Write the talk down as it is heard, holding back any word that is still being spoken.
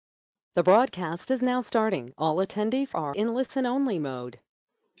The broadcast is now starting. All attendees are in listen-only mode.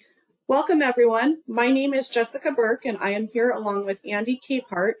 Welcome, everyone. My name is Jessica Burke, and I am here along with Andy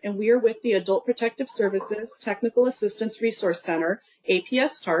Capehart, and we are with the Adult Protective Services Technical Assistance Resource Center,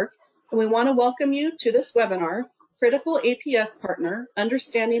 APS TARC, and we want to welcome you to this webinar, Critical APS Partner,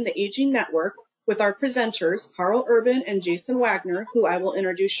 Understanding the Aging Network, with our presenters, Karl Urban and Jason Wagner, who I will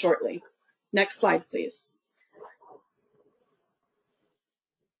introduce shortly. Next slide, please.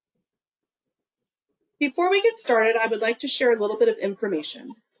 Before we get started, I would like to share a little bit of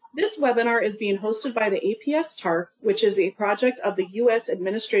information. This webinar is being hosted by the APS TARC, which is a project of the U.S.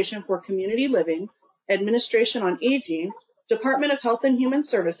 Administration for Community Living, Administration on Aging, Department of Health and Human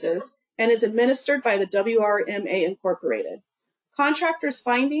Services, and is administered by the WRMA Incorporated. Contractors'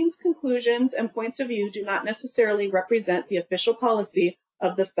 findings, conclusions, and points of view do not necessarily represent the official policy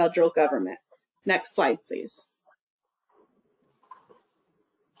of the federal government. Next slide, please.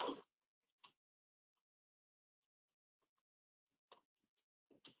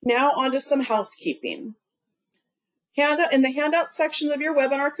 Now on to some housekeeping. In the handout section of your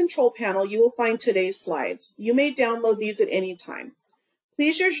webinar control panel, you will find today's slides. You may download these at any time.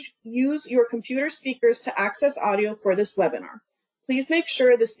 Please use your computer speakers to access audio for this webinar. Please make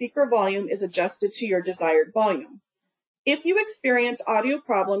sure the speaker volume is adjusted to your desired volume. If you experience audio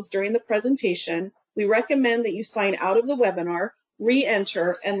problems during the presentation, we recommend that you sign out of the webinar,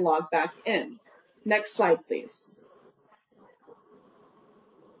 re-enter, and log back in. Next slide, please.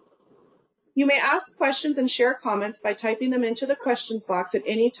 You may ask questions and share comments by typing them into the questions box at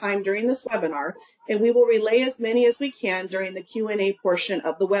any time during this webinar, and we will relay as many as we can during the Q&A portion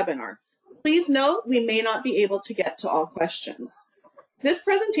of the webinar. Please note, we may not be able to get to all questions. This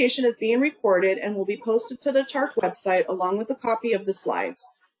presentation is being recorded and will be posted to the TARC website along with a copy of the slides.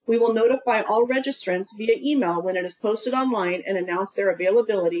 We will notify all registrants via email when it is posted online and announce their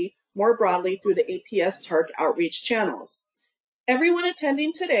availability more broadly through the APS TARC outreach channels. Everyone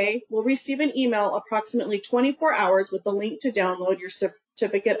attending today will receive an email approximately 24 hours with the link to download your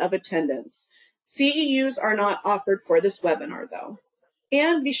certificate of attendance. CEUs are not offered for this webinar, though.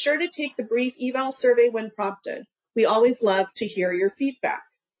 And be sure to take the brief eval survey when prompted. We always love to hear your feedback.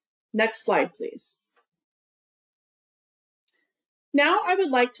 Next slide, please. Now I would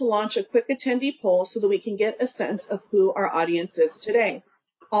like to launch a quick attendee poll so that we can get a sense of who our audience is today.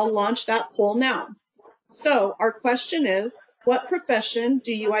 I'll launch that poll now. So our question is, what profession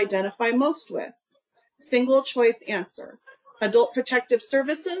do you identify most with? Single choice answer: adult protective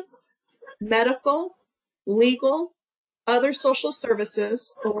services, medical, legal, other social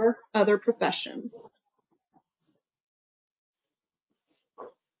services, or other profession.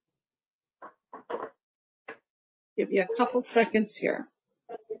 Give you a couple seconds here.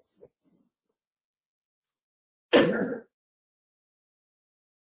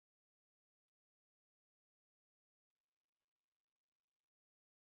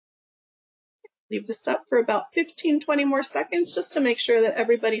 Leave this up for about 15-20 more seconds just to make sure that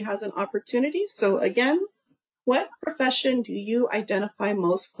everybody has an opportunity. So again, what profession do you identify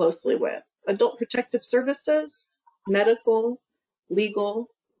most closely with? Adult protective services, medical, legal,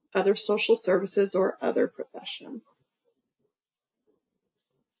 other social services, or other profession?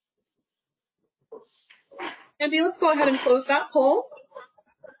 Andy, let's go ahead and close that poll.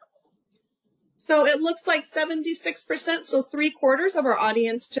 So it looks like 76%, so 3/4 of our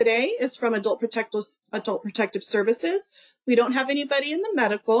audience today is from adult protective services. We don't have anybody in the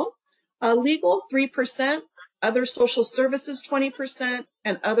medical. Legal, 3%, other social services, 20%,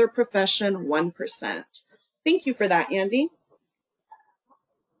 and other profession, 1%. Thank you for that, Andy.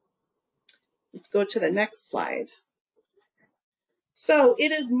 Let's go to the next slide. So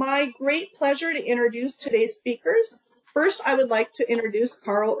it is my great pleasure to introduce today's speakers. First, I would like to introduce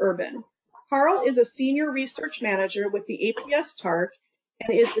Karl Urban. Karl is a senior research manager with the APS TARC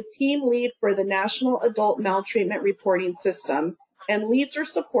and is the team lead for the National Adult Maltreatment Reporting System and leads or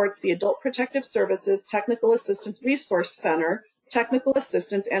supports the Adult Protective Services Technical Assistance Resource Center, Technical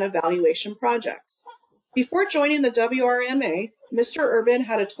Assistance and Evaluation Projects. Before joining the WRMA, Mr. Urban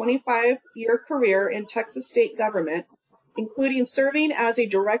had a 25-year career in Texas state government, including serving as a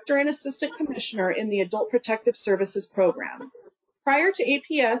director and assistant commissioner in the Adult Protective Services program. Prior to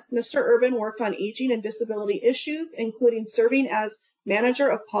APS, Mr. Urban worked on aging and disability issues, including serving as manager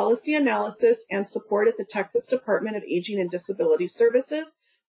of policy analysis and support at the Texas Department of Aging and Disability Services,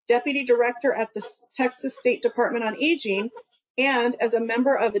 deputy director at the Texas State Department on Aging, and as a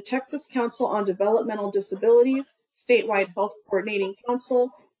member of the Texas Council on Developmental Disabilities, Statewide Health Coordinating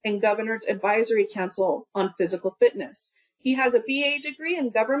Council, and Governor's Advisory Council on Physical Fitness. He has a BA degree in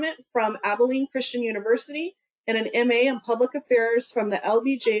government from Abilene Christian University and an MA in Public Affairs from the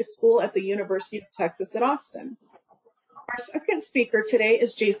LBJ School at the University of Texas at Austin. Our second speaker today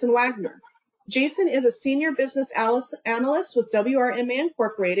is Jason Wagner. Jason is a senior business analyst with WRMA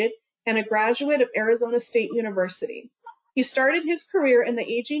Incorporated and a graduate of Arizona State University. He started his career in the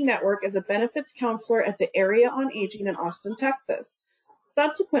Aging Network as a benefits counselor at the Area on Aging in Austin, Texas.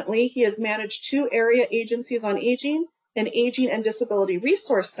 Subsequently, he has managed 2 area agencies on aging, an Aging and Disability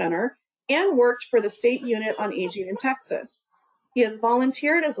Resource Center, and worked for the State Unit on Aging in Texas. He has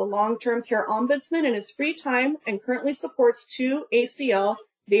volunteered as a long-term care ombudsman in his free time and currently supports 2 ACL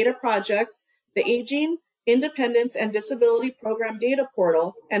data projects, the Aging, Independence, and Disability Program Data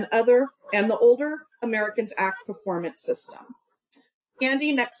Portal, and the Older Americans Act Performance System.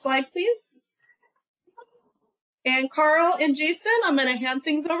 Andy, next slide, please. And Karl and Jason, I'm going to hand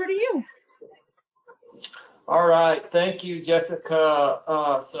things over to you. All right, thank you,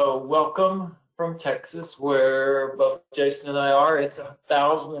 Jessica. So welcome from Texas, where both Jason and I are. It's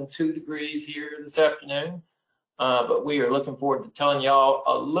 1,002 degrees here this afternoon, but we are looking forward to telling y'all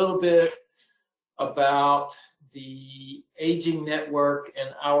a little bit about the Aging Network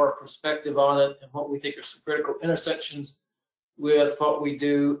and our perspective on it and what we think are some critical intersections with what we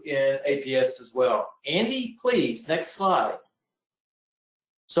do in APS as well. Andy, please, next slide.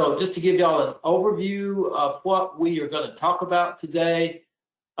 So just to give y'all an overview of what we are going to talk about today,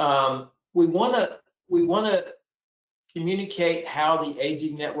 we want to communicate how the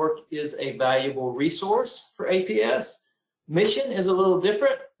Aging Network is a valuable resource for APS. Mission is a little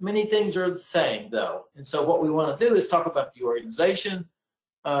different. Many things are the same, though. And so what we want to do is talk about the organization,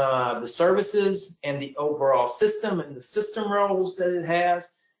 the services, and the overall system and the system roles that it has.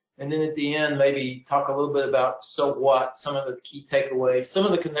 And then at the end, maybe talk a little bit about so what, some of the key takeaways, some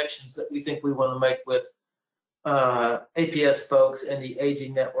of the connections that we think we want to make with APS folks and the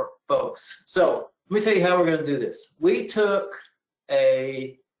Aging Network folks. So let me tell you how we're going to do this. We took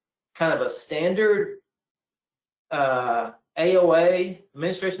a kind of a standard AOA,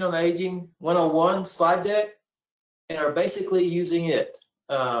 Administration on Aging 101 slide deck, and are basically using it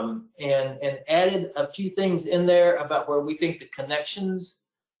and added a few things in there about where we think the connections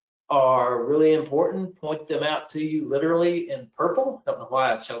are really important. Point them out to you literally in purple. Don't know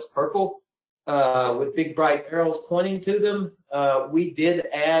why I chose purple with big bright arrows pointing to them. We did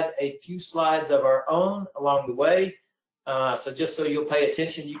add a few slides of our own along the way. So just so you'll pay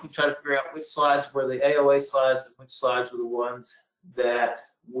attention, you can try to figure out which slides were the AOA slides and which slides were the ones that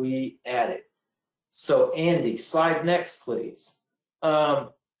we added. So Andy, slide next, please.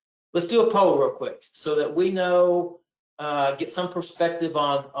 Let's do a poll real quick so that we know, get some perspective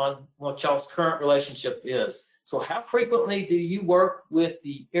on what y'all's current relationship is. So how frequently do you work with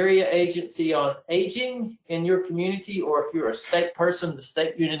the area agency on aging in your community, or if you're a state person, the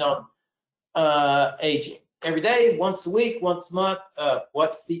state unit on aging? Every day, once a week, once a month?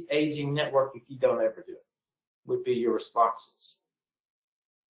 What's the Aging Network if you don't ever do it? Would be your responses.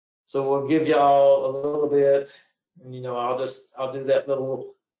 So we'll give y'all a little bit, and you know, I'll do that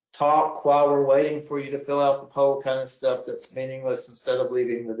little talk while we're waiting for you to fill out the poll kind of stuff that's meaningless instead of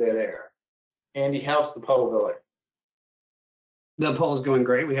leaving the dead air. Andy, how's the poll going? The poll is going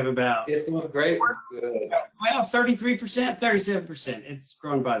great. We have about, It's going great. Good. well, 33%, 37%. It's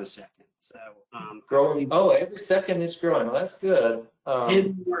growing by the second. So Growing. Oh, every second it's growing. Well, that's good.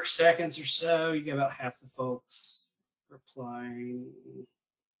 10 more seconds or so, you get about half the folks replying.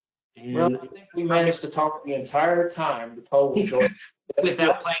 And Well, I think we managed to talk the entire time. The poll was going.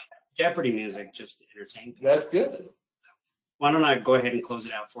 without Good. playing Jeopardy music, just to entertain people. That's good. Why don't I go ahead and close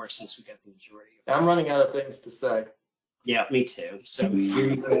it out for us since we got the majority of I'm running out of things to say. Yeah, me too. So here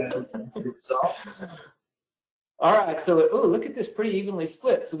you go. Results. All right, so look at this, pretty evenly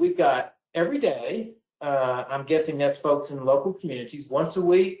split. So we've got every day, I'm guessing that's folks in local communities. Once a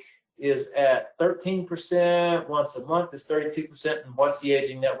week is at 13%, once a month is 32%, and what's the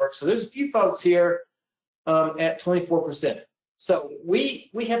Aging Network? So there's a few folks here at 24%. So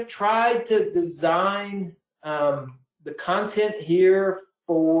we have tried to design the content here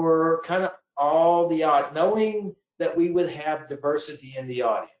for kind of all the knowing that we would have diversity in the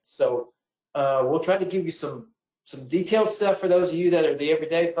audience. So we'll try to give you some detailed stuff for those of you that are the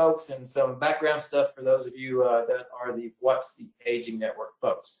everyday folks, and some background stuff for those of you that are the What's the Aging Network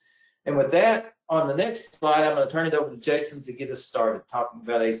folks. And with that, on the next slide, I'm going to turn it over to Jason to get us started talking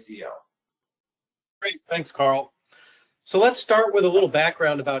about ACL. Great, thanks, Karl. So let's start with a little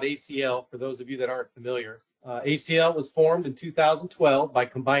background about ACL for those of you that aren't familiar. ACL was formed in 2012 by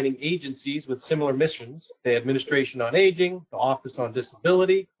combining agencies with similar missions: the Administration on Aging, the Office on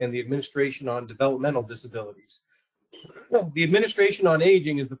Disability, and the Administration on Developmental Disabilities. Well, the Administration on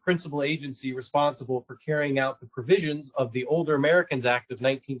Aging is the principal agency responsible for carrying out the provisions of the Older Americans Act of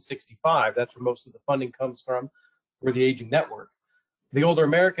 1965. That's where most of the funding comes from for the Aging Network. The Older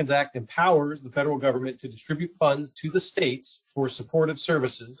Americans Act empowers the federal government to distribute funds to the states for supportive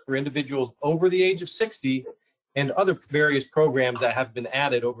services for individuals over the age of 60 and other various programs that have been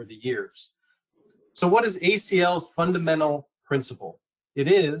added over the years. So what is ACL's fundamental principle? It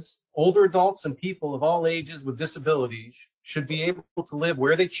is older adults and people of all ages with disabilities should be able to live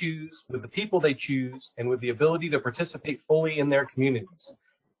where they choose, with the people they choose, and with the ability to participate fully in their communities.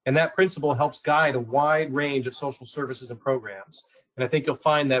 And that principle helps guide a wide range of social services and programs. And I think you'll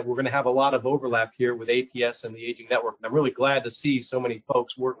find that we're going to have a lot of overlap here with APS and the Aging Network. And I'm really glad to see so many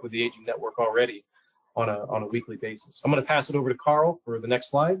folks work with the Aging Network already on a weekly basis. I'm going to pass it over to Karl for the next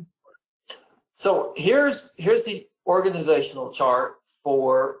slide. So here's the organizational chart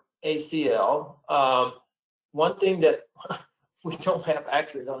for ACL. One thing that we don't have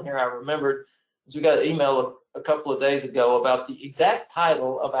accurate on here, I remembered, is we got an email a couple of days ago about the exact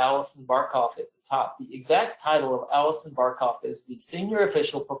title of Allison Barkoff at the top. The exact title of Allison Barkoff is the senior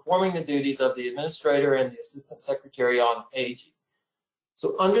official performing the duties of the administrator and the assistant secretary on aging.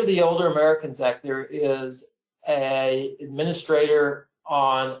 So under the Older Americans Act, there is an administrator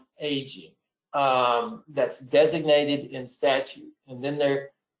on aging that's designated in statute, and then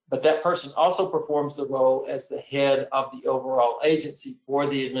but that person also performs the role as the head of the overall agency for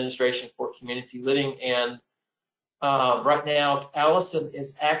the Administration for Community Living. And right now, Allison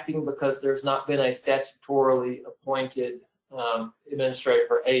is acting because there's not been a statutorily appointed administrator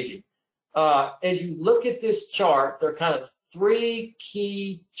for aging. As you look at this chart, there are kind of three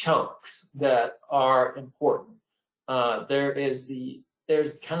key chunks that are important.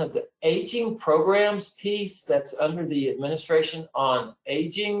 There's kind of the aging programs piece that's under the Administration on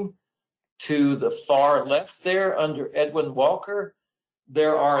Aging to the far left there under Edwin Walker.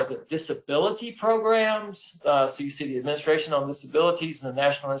 There are the disability programs. So you see the Administration on Disabilities and the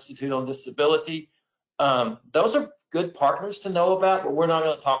National Institute on Disability. Those are good partners to know about, but we're not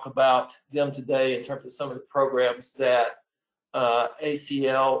going to talk about them today in terms of some of the programs that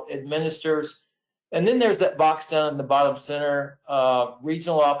ACL administers. And then there's that box down in the bottom center,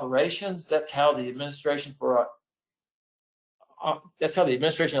 regional operations. That's how the Administration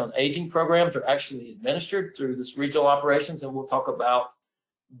on Aging programs are actually administered through this regional operations, and we'll talk about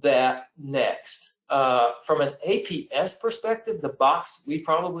that next. From an APS perspective, the box we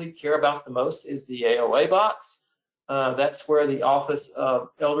probably care about the most is the AOA box. That's where the Office of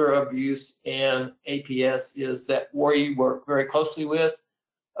Elder Abuse and APS is, that we work very closely with.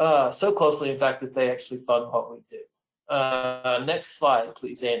 So closely, in fact, that they actually fund what we do. Next slide,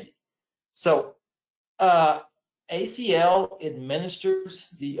 please, Andy. So ACL administers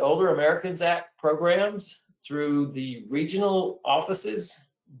the Older Americans Act programs through the regional offices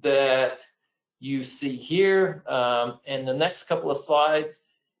that you see here. And the next couple of slides,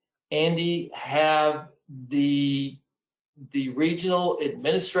 Andy, have the regional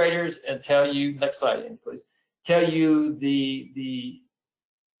administrators and tell you, next slide, Andy, please, tell you the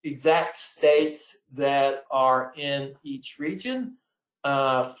exact states that are in each region.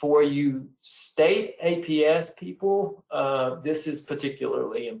 For you state APS people, this is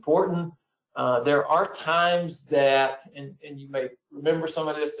particularly important. There are times that, and you may remember some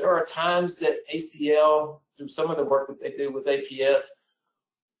of this, there are times that ACL, through some of the work that they do with APS,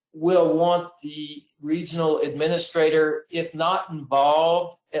 will want the regional administrator, if not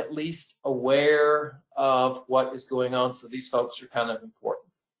involved, at least aware of what is going on. So these folks are kind of important.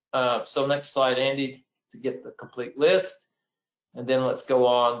 So next slide, Andy, to get the complete list. And then let's go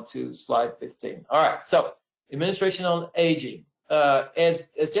on to slide 15. All right, so Administration on Aging. As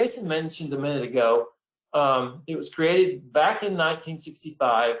Jason mentioned a minute ago, it was created back in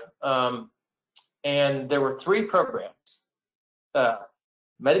 1965, and there were three programs.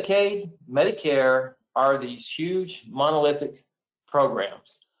 Medicaid, Medicare are these huge monolithic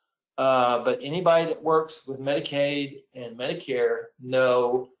programs. But anybody that works with Medicaid and Medicare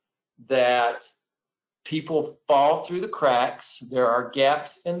know that people fall through the cracks. There are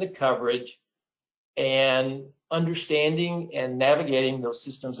gaps in the coverage, and understanding and navigating those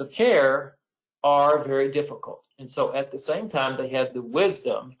systems of care are very difficult. And so at the same time, they had the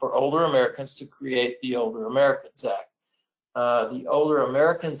wisdom for older Americans to create the Older Americans Act. The Older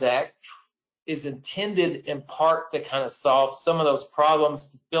Americans Act is intended in part to kind of solve some of those problems,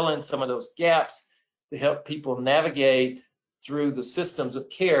 to fill in some of those gaps, to help people navigate through the systems of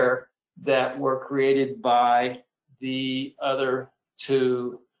care that were created by the other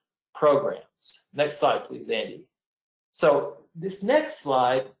two programs. Next slide, please, Andy. So this next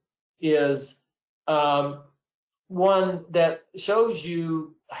slide is one that shows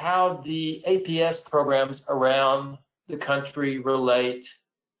you how the APS programs around the country relate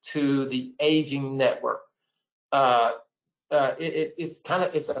to the aging network.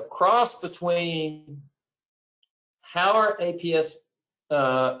 It's a cross between how are APS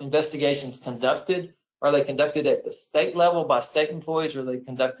investigations conducted. Are they conducted at the state level by state employees, or are they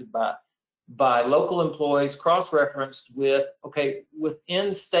conducted by local employees, cross-referenced with, okay,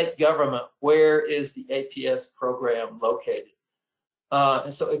 within state government, where is the APS program located?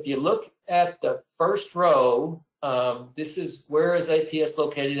 And so if you look at the first row, this is where is APS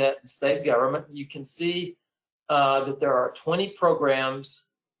located at in state government. You can see that there are 20 programs,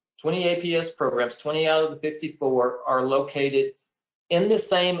 20 APS programs, 20 out of the 54 are located in the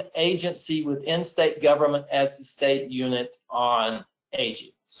same agency within state government as the state unit on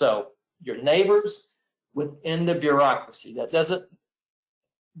aging. So your neighbors within the bureaucracy. That doesn't,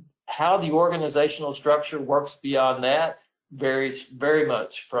 how the organizational structure works beyond that varies very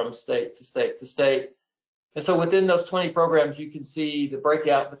much from state to state to state. And so within those 20 programs, you can see the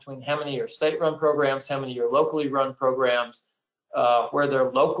breakout between how many are state-run programs, how many are locally run programs. Where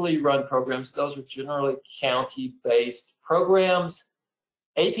they're locally run programs, those are generally county-based programs.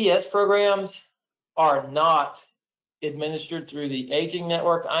 APS programs are not administered through the aging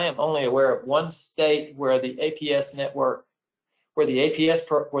network. I am only aware of one state where the APS network, where the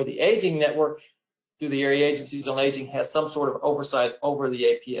aging network through the area agencies on aging has some sort of oversight over the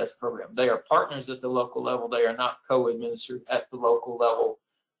APS program. They are partners at the local level. They are not co-administered at the local level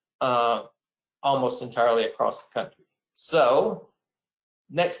almost entirely across the country. So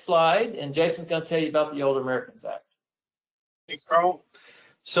next slide, and Jason's going to tell you about the Older Americans Act. Thanks, Karl.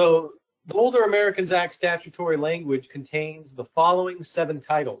 So the Older Americans Act statutory language contains the following 7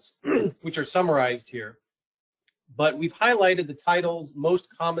 titles, which are summarized here. But we've highlighted the titles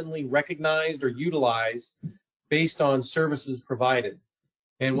most commonly recognized or utilized based on services provided.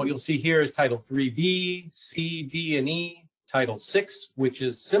 And what you'll see here is Title 3B, C, D, and E. Title 6, which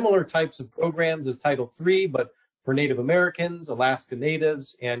is similar types of programs as Title 3, but for Native Americans, Alaska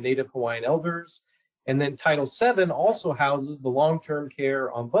Natives, and Native Hawaiian Elders. And then Title 7 also houses the Long-Term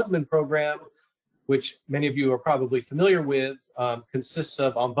Care Ombudsman Program, which many of you are probably familiar with, consists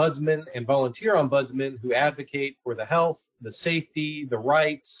of ombudsmen and volunteer ombudsmen who advocate for the health, the safety, the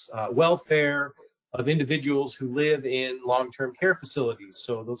rights, welfare of individuals who live in long-term care facilities.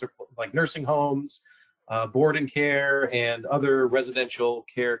 So those are like nursing homes, board and care, and other residential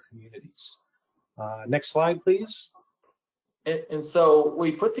care communities. Next slide, please. And so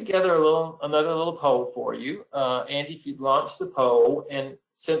we put together another little poll for you. Andy, if you'd launch the poll, and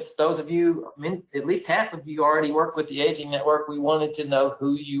since those of you, I mean, at least half of you already work with the Aging Network, we wanted to know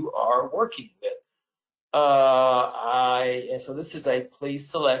who you are working with. And so this is a please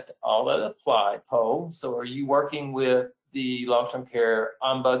select all that apply poll. So are you working with the Long-Term Care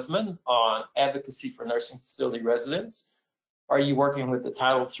Ombudsman on advocacy for nursing facility residents? Are you working with the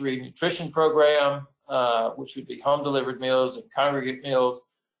Title III nutrition program, which would be home delivered meals and congregate meals?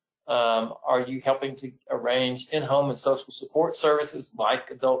 Are you helping to arrange in-home and social support services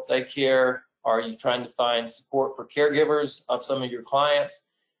like adult daycare? Are you trying to find support for caregivers of some of your clients?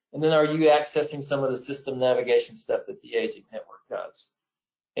 And then are you accessing some of the system navigation stuff that the Aging Network does?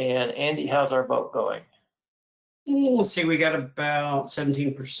 And Andy, how's our vote going? Let's see, we got about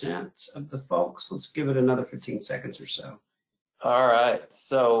 17% of the folks. Let's give it another 15 seconds or so. All right,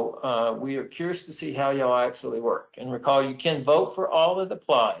 so we are curious to see how y'all actually work. And recall, you can vote for all that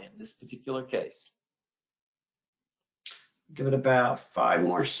apply in this particular case. Give it about 5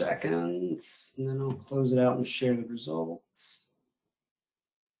 more seconds, and then I'll close it out and share the results.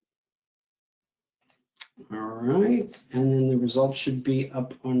 All right, and then the results should be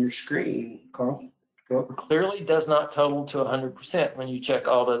up on your screen. Karl, go. Clearly does not total to 100% when you check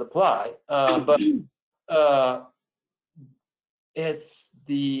all that apply, but it's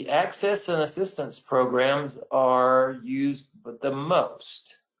the access and assistance programs are used the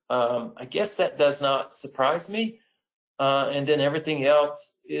most. I guess that does not surprise me. And then everything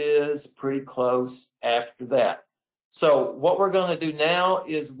else is pretty close after that. So what we're going to do now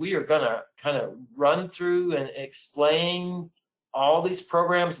is we are going to kind of run through and explain all these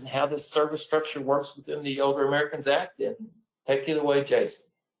programs and how this service structure works within the Older Americans Act. And take it away, Jason.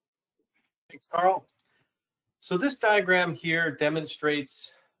 Thanks, Karl. So this diagram here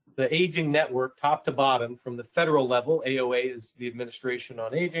demonstrates the aging network top to bottom from the federal level. AOA is the Administration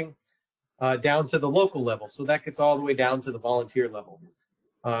on Aging, down to the local level. So that gets all the way down to the volunteer level.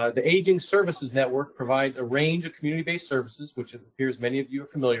 The Aging Services Network provides a range of community-based services, which it appears many of you are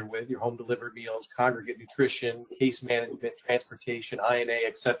familiar with: your home delivered meals, congregate nutrition, case management, transportation, INA,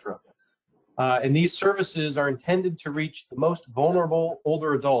 etc. And these services are intended to reach the most vulnerable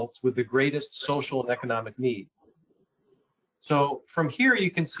older adults with the greatest social and economic need. So from here,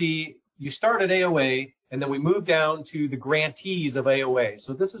 you can see you start at AOA, and then we move down to the grantees of AOA.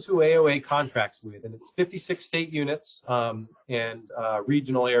 So this is who AOA contracts with, and it's 56 state units and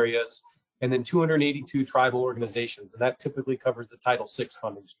regional areas, and then 282 tribal organizations, and that typically covers the Title VI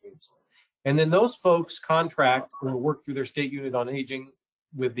funding streams. And then those folks contract or work through their state unit on aging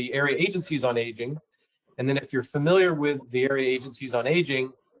with the area agencies on aging. And then if you're familiar with the area agencies on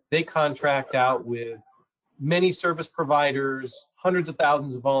aging, they contract out with many service providers, hundreds of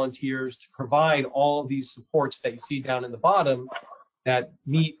thousands of volunteers to provide all of these supports that you see down in the bottom that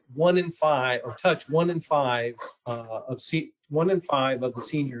meet 1 in 5 or touch 1 in 5 of the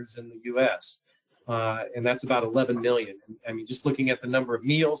seniors in the U.S. And that's about 11 million. I mean, just looking at the number of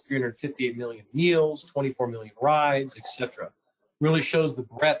meals, 358 million meals, 24 million rides, etc., really shows the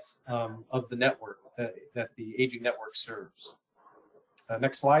breadth of the network that the Aging Network serves.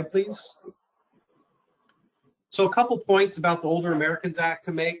 Next slide, please. So a couple points about the Older Americans Act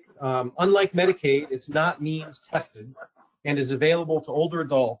to make. Unlike Medicaid, it's not means tested and is available to older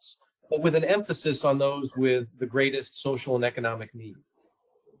adults, but with an emphasis on those with the greatest social and economic need.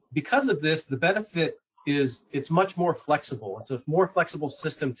 Because of this, the benefit is it's much more flexible. It's a more flexible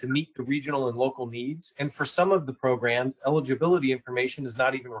system to meet the regional and local needs. And for some of the programs, eligibility information is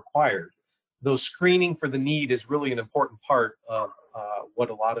not even required, though screening for the need is really an important part of what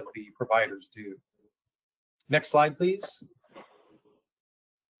a lot of the providers do. Next slide, please.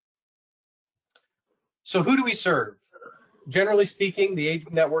 So who do we serve? Generally speaking, the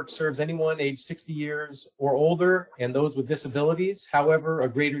Aging Network serves anyone aged 60 years or older and those with disabilities. However, a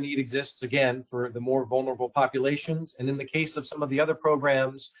greater need exists, again, for the more vulnerable populations. And in the case of some of the other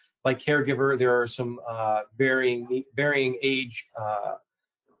programs, like Caregiver, there are some varying age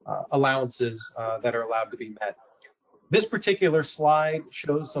allowances that are allowed to be met. This particular slide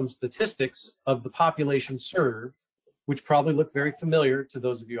shows some statistics of the population served, which probably look very familiar to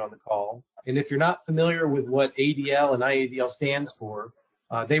those of you on the call. And if you're not familiar with what ADL and IADL stands for,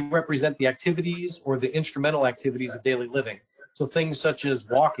 they represent the activities or the instrumental activities of daily living. So things such as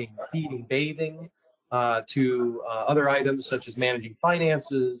walking, feeding, bathing, to other items such as managing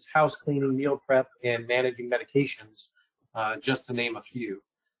finances, house cleaning, meal prep, and managing medications, just to name a few.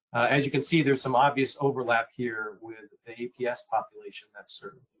 As you can see, there's some obvious overlap here with the APS population that's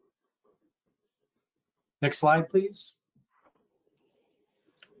served. Next slide, please.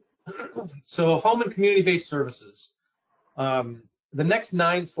 So home and community-based services. The next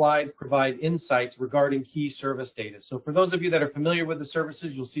 9 slides provide insights regarding key service data. So for those of you that are familiar with the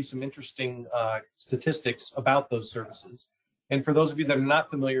services, you'll see some interesting statistics about those services. And for those of you that are not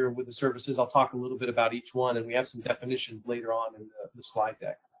familiar with the services, I'll talk a little bit about each one, and we have some definitions later on in the slide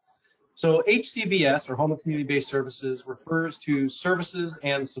deck. So HCBS, or Home and Community-Based Services, refers to services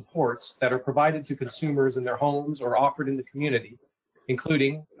and supports that are provided to consumers in their homes or offered in the community,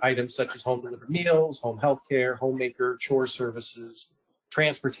 including items such as home delivered meals, home health care, homemaker, chore services,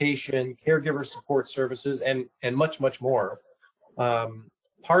 transportation, caregiver support services, and much, much more.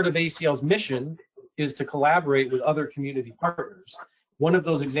 Part of ACL's mission is to collaborate with other community partners. One of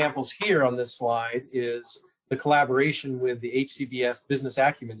those examples here on this slide is the collaboration with the HCBS Business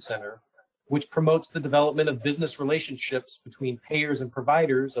Acumen Center, which promotes the development of business relationships between payers and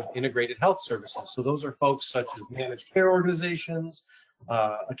providers of integrated health services. So those are folks such as managed care organizations,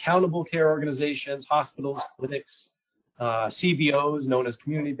 accountable care organizations, hospitals, clinics, CBOs, known as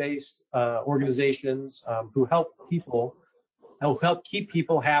community-based organizations, who help keep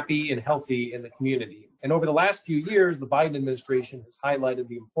people happy and healthy in the community. And over the last few years, the Biden administration has highlighted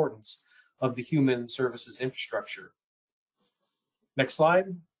the importance of the human services infrastructure. Next slide.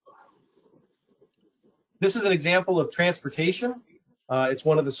 This is an example of transportation. It's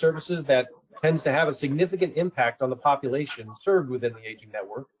one of the services that tends to have a significant impact on the population served within the Aging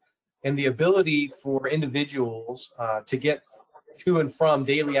Network, and the ability for individuals to get to and from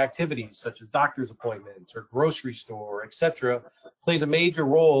daily activities such as doctor's appointments or grocery store, etc., plays a major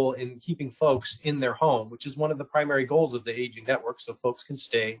role in keeping folks in their home, which is one of the primary goals of the Aging Network, so folks can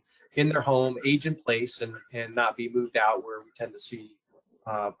stay in their home, age in place, and not be moved out where we tend to see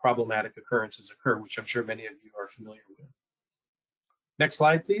problematic occurrences occur, which I'm sure many of you are familiar with. Next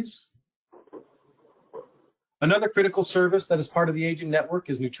slide, please. Another critical service that is part of the Aging Network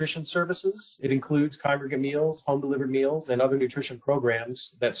is nutrition services. It includes congregate meals, home delivered meals, and other nutrition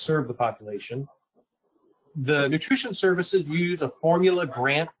programs that serve the population. The nutrition services use a formula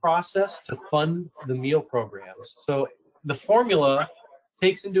grant process to fund the meal programs. So the formula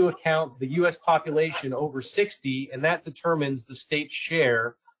takes into account the U.S. population over 60, and that determines the state's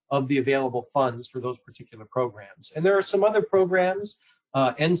share of the available funds for those particular programs. And there are some other programs,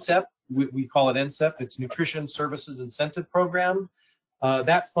 NSEP, we call it NSEP, it's Nutrition Services Incentive Program.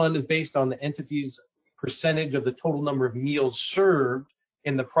 That fund is based on the entity's percentage of the total number of meals served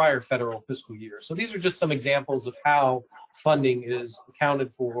in the prior federal fiscal year. So these are just some examples of how funding is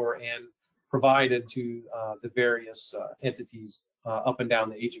accounted for and provided to the various entities up and down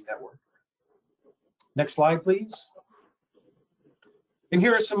the aging network. Next slide, please. And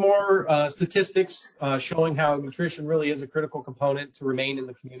here are some more statistics showing how nutrition really is a critical component to remain in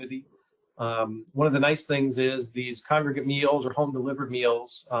the community. One of the nice things is these congregate meals or home delivered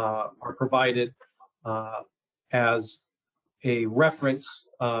meals are provided as a reference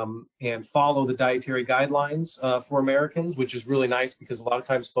and follow the dietary guidelines for Americans, which is really nice because a lot of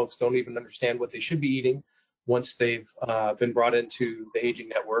times folks don't even understand what they should be eating once they've been brought into the aging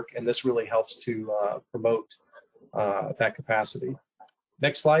network, and this really helps to promote that capacity.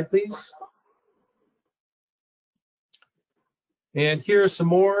 Next slide, please. And here are some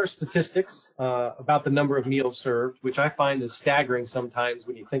more statistics about the number of meals served, which I find is staggering sometimes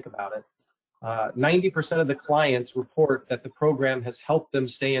when you think about it. 90% of the clients report that the program has helped them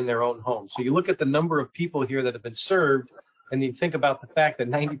stay in their own home. So you look at the number of people here that have been served, and you think about the fact that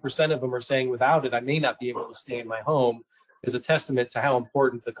 90% of them are saying, without it, I may not be able to stay in my home, is a testament to how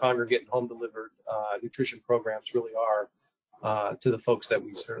important the congregate and home delivered nutrition programs really are to the folks that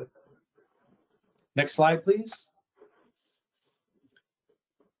we serve. Next slide, please.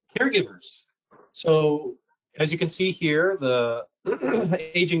 Caregivers. So as you can see here, the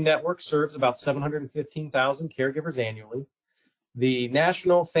Aging Network serves about 715,000 caregivers annually. The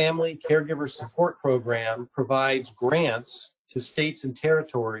National Family Caregiver Support Program provides grants to states and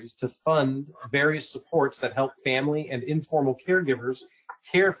territories to fund various supports that help family and informal caregivers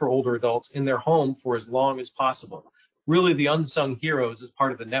care for older adults in their home for as long as possible. Really the unsung heroes as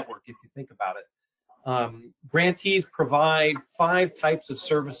part of the network, if you think about it. Grantees provide 5 types of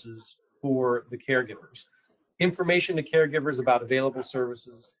services for the caregivers. Information to caregivers about available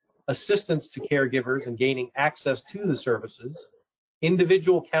services, assistance to caregivers in gaining access to the services,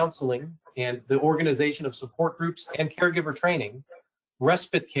 individual counseling and the organization of support groups and caregiver training,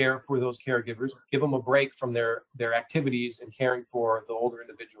 respite care for those caregivers, give them a break from their activities and caring for the older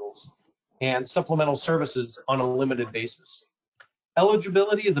individuals, and supplemental services on a limited basis.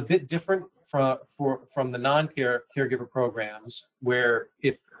 Eligibility is a bit different from the non-caregiver programs, where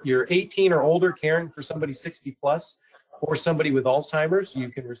if you're 18 or older caring for somebody 60 plus or somebody with Alzheimer's, you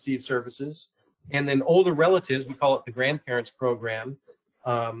can receive services. And then older relatives, we call it the grandparents program,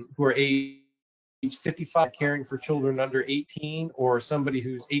 who are age 55 caring for children under 18, or somebody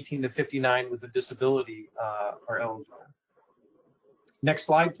who's 18 to 59 with a disability are eligible. Next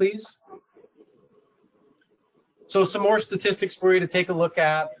slide, please. So some more statistics for you to take a look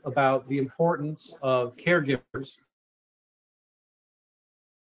at about the importance of caregivers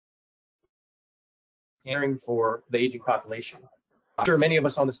caring for the aging population. I'm sure many of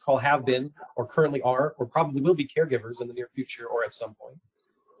us on this call have been, or currently are, or probably will be caregivers in the near future or at some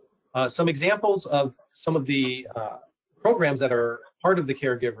point. Some examples of some of the programs that are part of the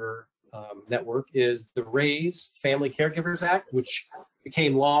caregiver network is the RAISE Family Caregivers Act, which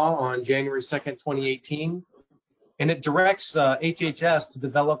became law on January 2nd, 2018. And it directs HHS to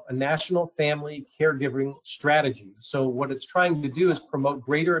develop a national family caregiving strategy. So what it's trying to do is promote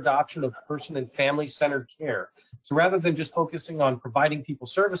greater adoption of person and family-centered care. So rather than just focusing on providing people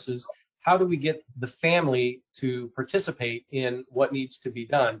services, how do we get the family to participate in what needs to be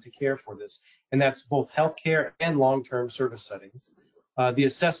done to care for this? And that's both healthcare and long-term service settings. The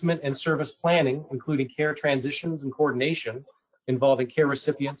assessment and service planning, including care transitions and coordination involving care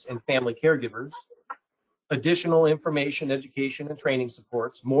recipients and family caregivers. Additional information, education, and training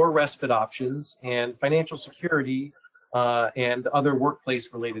supports, more respite options, and financial security and other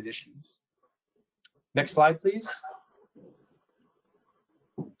workplace-related issues. Next slide, please.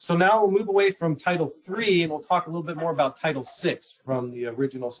 So now we'll move away from Title III, and we'll talk a little bit more about Title VI from the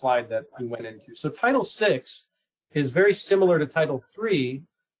original slide that we went into. So Title VI is very similar to Title III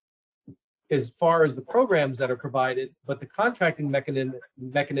as far as the programs that are provided, but the contracting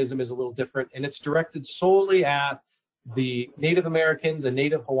mechanism is a little different, and it's directed solely at the Native Americans and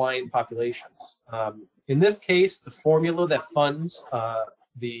Native Hawaiian populations. In this case, the formula that funds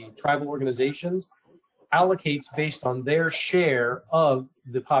the tribal organizations allocates based on their share of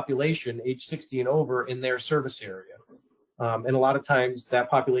the population age 60 and over in their service area. And a lot of times that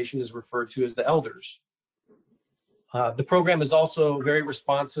population is referred to as the elders. The program is also very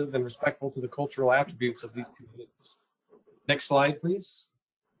responsive and respectful to the cultural attributes of these communities. Next slide, please.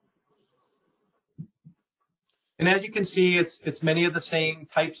 And as you can see, it's many of the same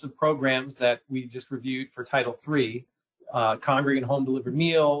types of programs that we just reviewed for Title III, congregate home delivered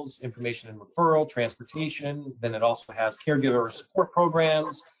meals, information and referral, transportation. Then it also has caregiver support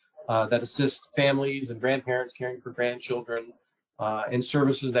programs that assist families and grandparents caring for grandchildren, and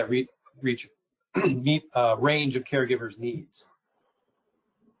services that meet a range of caregivers' needs.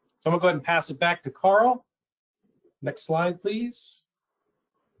 So I'm gonna go ahead and pass it back to Karl. Next slide, please.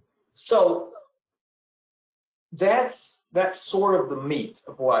 So that's sort of the meat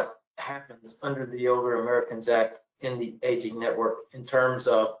of what happens under the Older Americans Act in the Aging Network in terms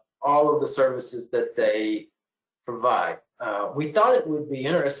of all of the services that they provide. We thought it would be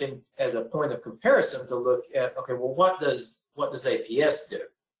interesting as a point of comparison to look at, okay, well, what does APS do?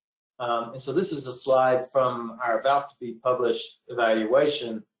 And so this is a slide from our about to be published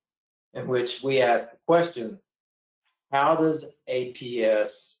evaluation in which we ask the question, how does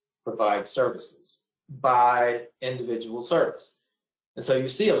APS provide services by individual service? And so you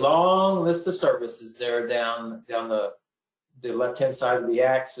see a long list of services there down the left-hand side of the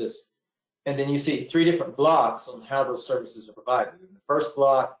axis. And then you see 3 different blocks on how those services are provided. In the first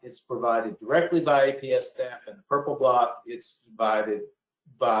block, it's provided directly by APS staff. In the purple block, it's provided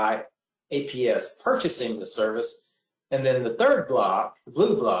by APS purchasing the service. And then the third block, the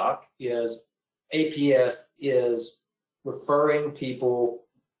blue block, is APS is referring people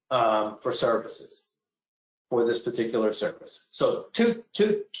for services for this particular service. So two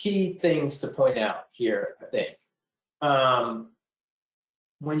key things to point out here, I think.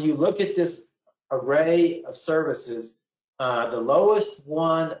 When you look at this array of services, the lowest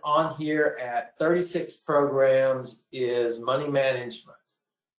one on here at 36 programs is money management.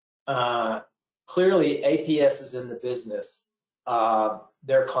 Clearly, APS is in the business of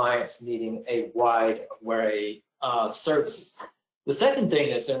their clients needing a wide array of services. The second thing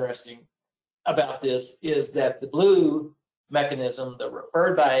that's interesting about this is that the blue mechanism, the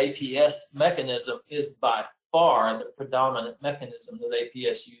referred by APS mechanism, is by far the predominant mechanism that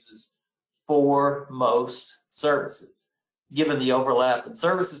APS uses for most services. Given the overlap in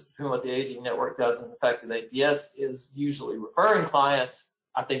services between what the Aging Network does and the fact that APS is usually referring clients,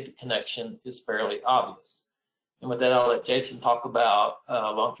 I think the connection is fairly obvious. And with that, I'll let Jason talk about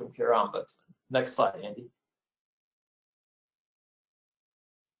long-term care ombudsman. Next slide, Andy.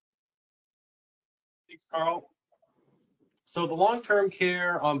 Thanks, Karl. So the long-term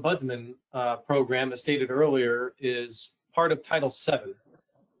care ombudsman program, as stated earlier, is part of Title VII,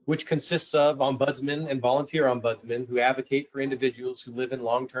 which consists of ombudsmen and volunteer ombudsmen who advocate for individuals who live in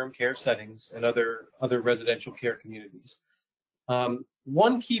long-term care settings and other residential care communities.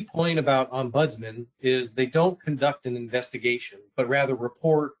 One key point about ombudsmen is they don't conduct an investigation, but rather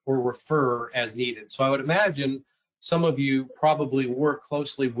report or refer as needed. So I would imagine some of you probably work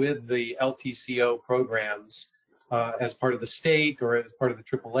closely with the LTCO programs as part of the state or as part of the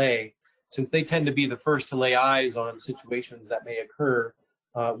AAA, since they tend to be the first to lay eyes on situations that may occur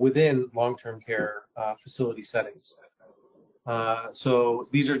within long-term care facility settings. So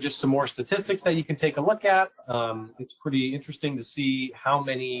these are just some more statistics that you can take a look at. It's pretty interesting to see how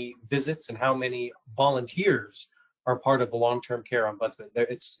many visits and how many volunteers are part of the long-term care ombudsman.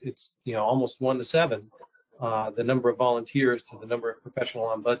 It's almost 1 to 7, the number of volunteers to the number of professional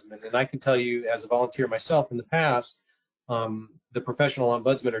ombudsmen. And I can tell you, as a volunteer myself in the past, the professional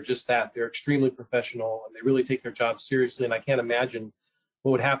ombudsmen are just that. They're extremely professional and they really take their job seriously. And I can't imagine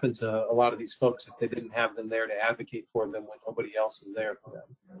what would happen to a lot of these folks if they didn't have them there to advocate for them when nobody else is there for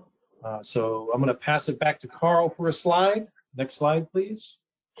them. So I'm going to pass it back to Karl for a slide. Next slide, please.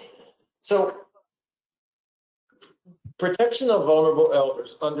 So protection of vulnerable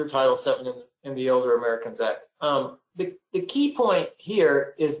elders under Title VII in the Older Americans Act. The key point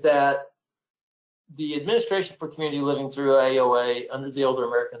here is that the Administration for Community Living through AOA under the Older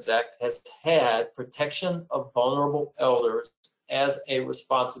Americans Act has had protection of vulnerable elders as a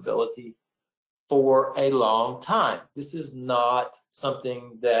responsibility for a long time. This is not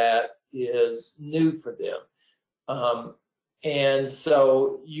something that is new for them. And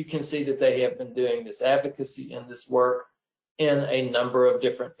so you can see that they have been doing this advocacy and this work in a number of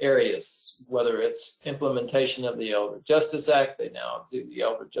different areas, whether it's implementation of the Elder Justice Act. They now do the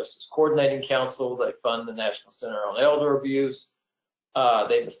Elder Justice Coordinating Council. They fund the National Center on Elder Abuse.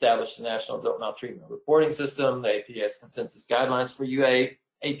 They've established the National Adult Maltreatment Reporting System, the APS Consensus Guidelines for you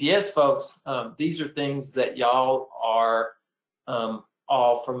APS folks. These are things that y'all are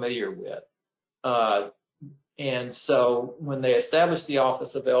all familiar with. And so when they established the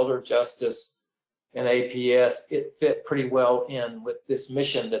Office of Elder Justice and APS, it fit pretty well in with this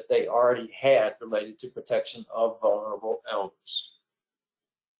mission that they already had related to protection of vulnerable elders.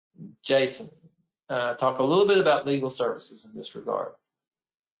 Jason, talk a little bit about legal services in this regard.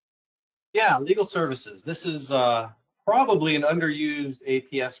 Yeah, legal services. This is probably an underused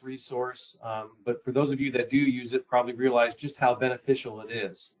APS resource, but for those of you that do use it, probably realize just how beneficial it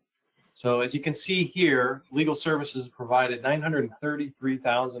is. So as you can see here, legal services provided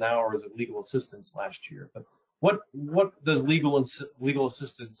 933,000 hours of legal assistance last year. But what does legal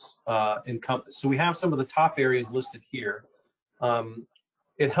assistance encompass? So we have some of the top areas listed here.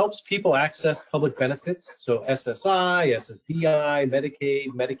 It helps people access public benefits, so SSI, SSDI, Medicaid,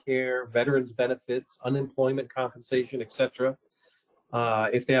 Medicare, veterans benefits, unemployment compensation, etc.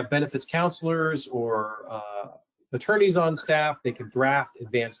 If they have benefits counselors or attorneys on staff, they can draft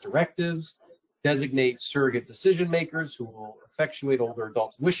advance directives, designate surrogate decision makers who will effectuate older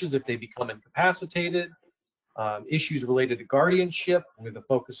adults' wishes if they become incapacitated. Issues related to guardianship with a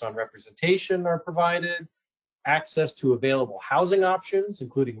focus on representation are provided. Access to available housing options,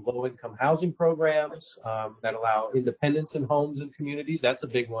 including low-income housing programs that allow independence in homes and communities. That's a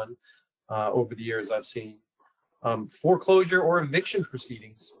big one over the years I've seen. Foreclosure or eviction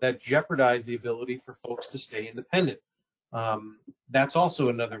proceedings that jeopardize the ability for folks to stay independent. That's also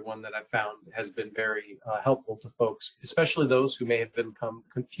another one that I've found has been very helpful to folks, especially those who may have become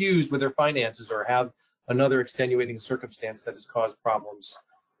confused with their finances or have another extenuating circumstance that has caused problems.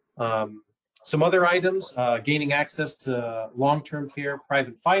 Some other items, gaining access to long-term care,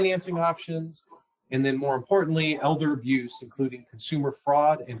 private financing options, and then more importantly, elder abuse, including consumer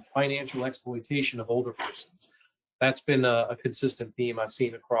fraud and financial exploitation of older persons. That's been a consistent theme I've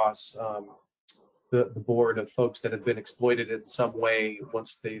seen across the board of folks that have been exploited in some way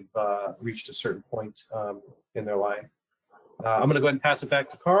once they've reached a certain point in their life. I'm going to go ahead and pass it back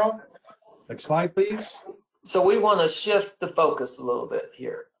to Karl. Next slide, please. So we want to shift the focus a little bit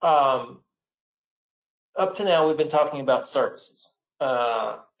here. Up to now, we've been talking about services.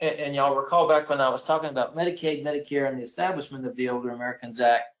 And y'all recall back when I was talking about Medicaid, Medicare, and the establishment of the Older Americans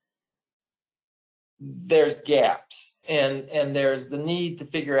Act, there's gaps. And there's the need to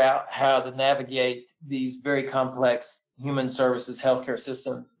figure out how to navigate these very complex human services healthcare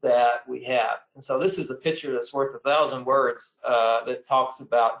systems that we have. And so this is a picture that's worth 1,000 words that talks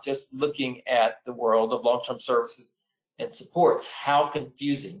about just looking at the world of long-term services and supports, how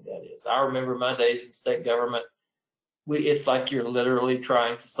confusing that is. I remember my days in state government. It's like you're literally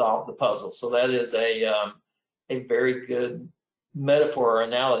trying to solve the puzzle. So that is a very good metaphor or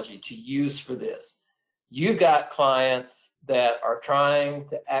analogy to use for this. You've got clients that are trying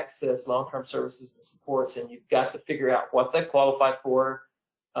to access long-term services and supports, and you've got to figure out what they qualify for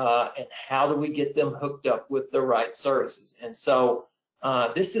and how do we get them hooked up with the right services. And so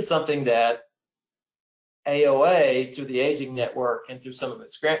this is something that AOA, through the Aging Network and through some of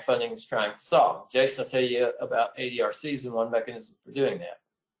its grant funding, is trying to solve. Jason will tell you about ADRCs and one mechanism for doing that.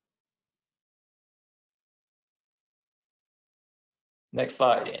 Next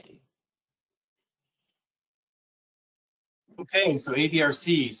slide, Andy. Okay, so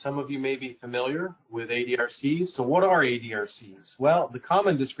ADRCs, some of you may be familiar with ADRCs. So what are ADRCs? Well, the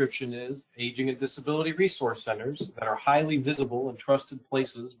common description is aging and disability resource centers that are highly visible and trusted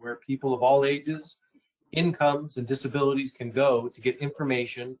places where people of all ages, incomes, and disabilities can go to get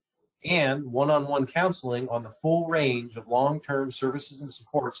information and one-on-one counseling on the full range of long-term services and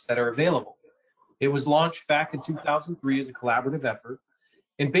supports that are available. It was launched back in 2003 as a collaborative effort,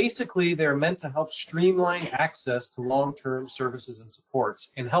 and basically they're meant to help streamline access to long-term services and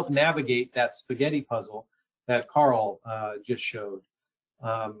supports and help navigate that spaghetti puzzle that Karl just showed.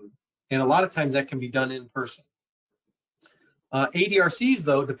 And a lot of times that can be done in person. ADRCs,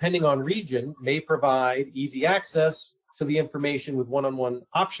 though, depending on region, may provide easy access to the information with one-on-one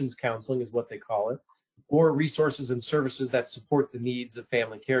options counseling, is what they call it, or resources and services that support the needs of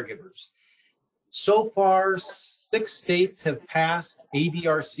family caregivers. So far, 6 states have passed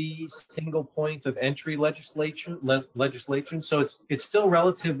ADRC single point of entry legislation, so it's still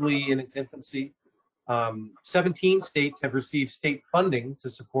relatively in its infancy. 17 states have received state funding to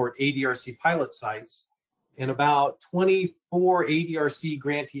support ADRC pilot sites, and about 24 ADRC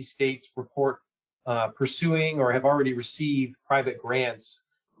grantee states report pursuing or have already received private grants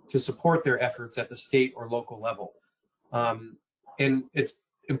to support their efforts at the state or local level. And it's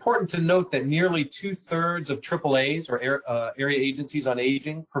important to note that nearly 2/3 of AAAs, or area agencies on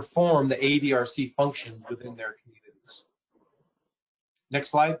aging, perform the ADRC functions within their communities. Next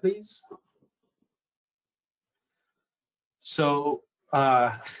slide, please. So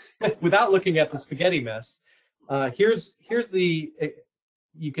without looking at the spaghetti mess, here's the,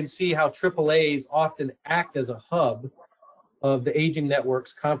 you can see how AAAs often act as a hub of the Aging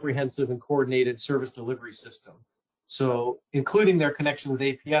Network's comprehensive and coordinated service delivery system. So including their connection with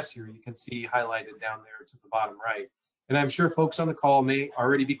APS here, you can see highlighted down there to the bottom right. And I'm sure folks on the call may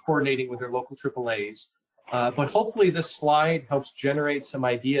already be coordinating with their local AAAs, but hopefully this slide helps generate some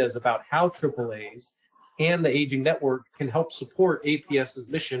ideas about how AAAs and the aging network can help support APS's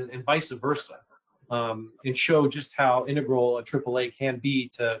mission and vice versa, and show just how integral a AAA can be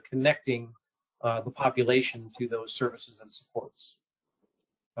to connecting the population to those services and supports.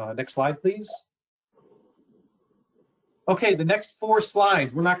 Next slide, please. Okay, the next 4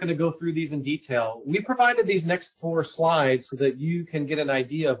 slides, we're not going to go through these in detail. We provided these next 4 slides so that you can get an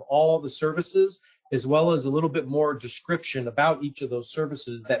idea of all the services, as well as a little bit more description about each of those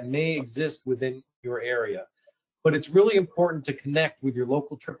services that may exist within your area. But it's really important to connect with your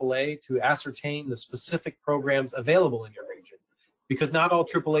local AAA to ascertain the specific programs available in your region, because not all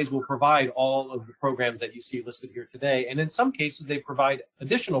AAAs will provide all of the programs that you see listed here today. And in some cases, they provide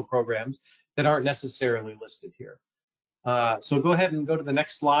additional programs that aren't necessarily listed here. So go ahead and go to the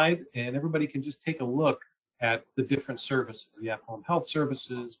next slide, and everybody can just take a look at the different services. We have home health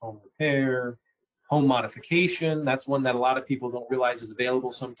services, home repair, home modification. That's one that a lot of people don't realize is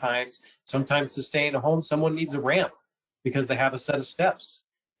available sometimes. Sometimes to stay in a home, someone needs a ramp because they have a set of steps.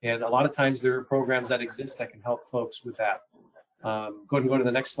 And a lot of times there are programs that exist that can help folks with that. Go ahead and go to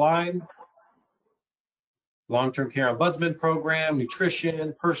the next slide. Long-term care ombudsman program,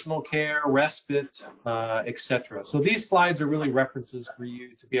 nutrition, personal care, respite, etc. So these slides are really references for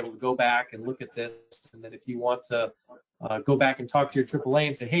you to be able to go back and look at this. And then if you want to go back and talk to your AAA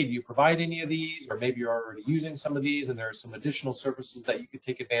and say, hey, do you provide any of these? Or maybe you're already using some of these and there are some additional services that you could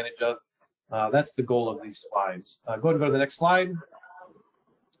take advantage of. That's the goal of these slides. Go ahead and go to the next slide.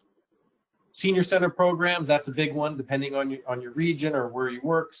 Senior center programs, that's a big one, depending on your region or where you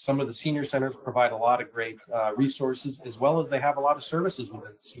work. Some of the senior centers provide a lot of great resources, as well as they have a lot of services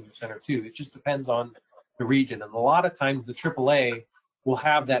within the senior center too. It just depends on the region. And a lot of times the AAA will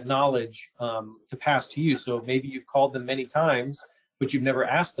have that knowledge to pass to you. So maybe you've called them many times, but you've never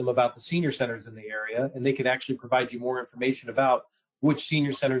asked them about the senior centers in the area, and they could actually provide you more information about which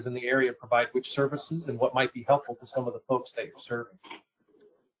senior centers in the area provide which services and what might be helpful to some of the folks that you're serving.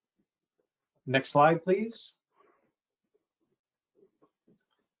 Next slide, please.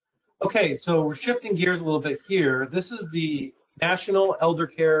 Okay, so we're shifting gears a little bit here. This is the National Elder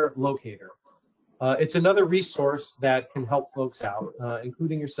Care Locator. It's another resource that can help folks out,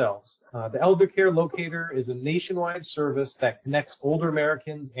 including yourselves. The Elder Care Locator is a nationwide service that connects older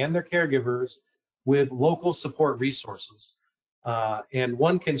Americans and their caregivers with local support resources. And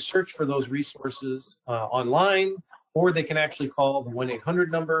one can search for those resources online, or they can actually call the 1-800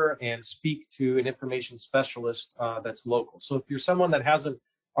 number and speak to an information specialist that's local. So if you're someone that hasn't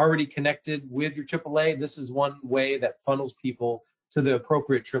already connected with your AAA, this is one way that funnels people to the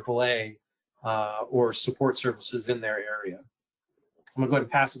appropriate AAA or support services in their area. I'm gonna go ahead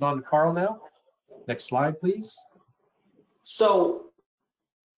and pass it on to Karl now. Next slide, please. So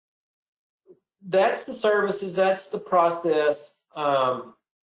that's the services, that's the process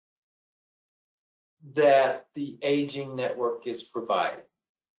that the aging network is providing.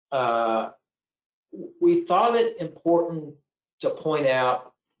 We thought it important to point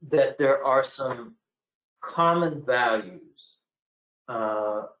out that there are some common values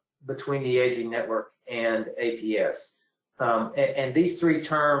between the aging network and APS. And these 3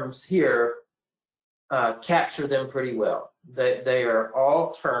 terms here capture them pretty well. They are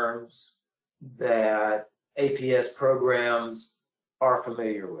all terms that APS programs are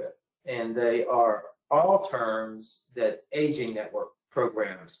familiar with, and they are all terms that aging network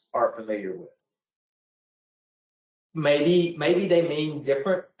programs are familiar with. Maybe they mean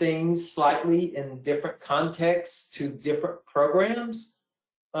different things slightly in different contexts to different programs,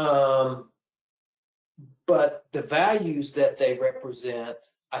 but the values that they represent,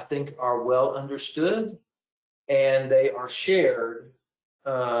 I think, are well understood, and they are shared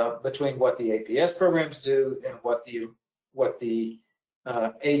between what the APS programs do and what the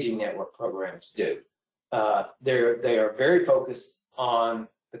aging network programs do. They are very focused on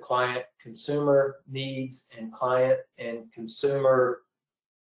the client consumer needs and client and consumer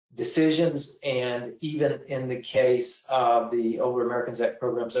decisions, and even in the case of the Older Americans Act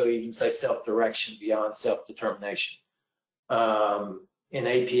programs, I would even say self-direction beyond self-determination. In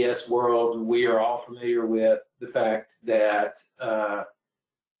APS world, we are all familiar with the fact that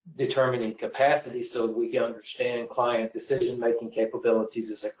determining capacity so that we can understand client decision-making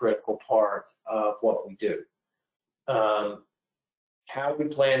capabilities is a critical part of what we do. How we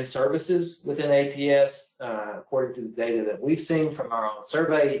plan services within APS, according to the data that we've seen from our own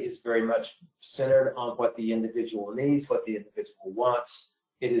survey, is very much centered on what the individual needs, what the individual wants,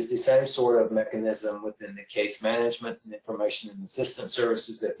 It is the same sort of mechanism within the case management and information and assistance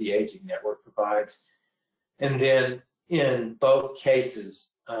services that the Aging Network provides. And then in both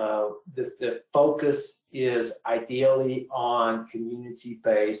cases, the focus is ideally on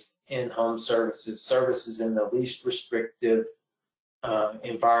community-based in-home services, services in the least restrictive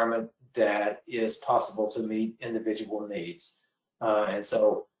environment that is possible to meet individual needs. And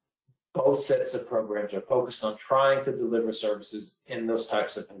so both sets of programs are focused on trying to deliver services in those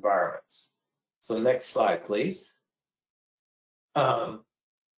types of environments. So next slide, please. And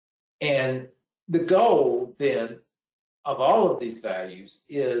the goal then of all of these values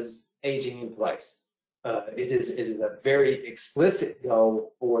is aging in place. It is a very explicit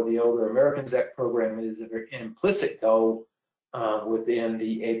goal for the Older Americans Act program. It is a very implicit goal within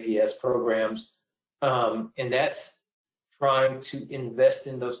the APS programs, and that's trying to invest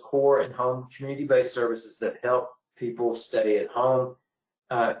in those core and home community-based services that help people stay at home.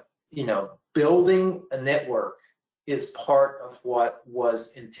 You know, building a network is part of what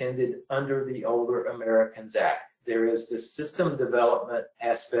was intended under the Older Americans Act. There is this system development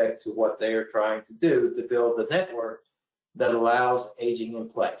aspect to what they are trying to do to build a network that allows aging in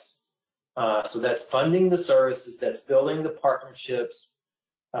place. So that's funding the services, that's building the partnerships,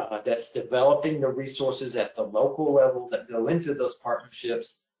 that's developing the resources at the local level that go into those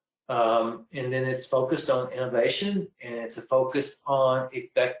partnerships. And then it's focused on innovation, and it's focused on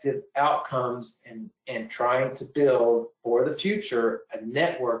effective outcomes and trying to build for the future a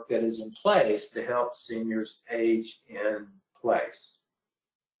network that is in place to help seniors age in place.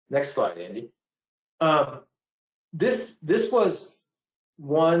 Next slide, Andy. This was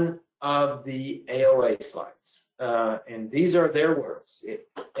one of the AOA slides, and these are their words.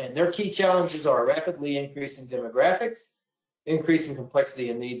 And their key challenges are rapidly increasing demographics, increasing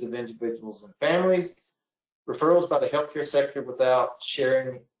complexity and needs of individuals and families, referrals by the healthcare sector without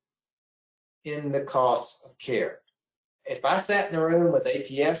sharing in the costs of care. If I sat in a room with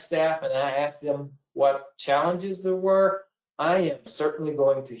APS staff and I asked them what challenges there were, I am certainly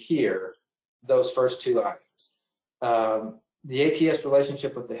going to hear those first two items. The APS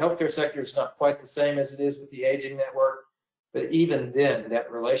relationship with the healthcare sector is not quite the same as it is with the Aging Network, but even then,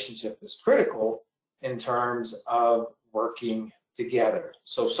 that relationship is critical in terms of working together.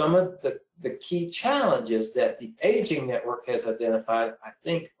 So some of the key challenges that the Aging Network has identified, I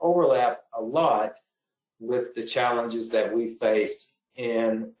think, overlap a lot with the challenges that we face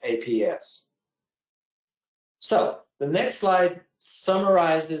in APS. So the next slide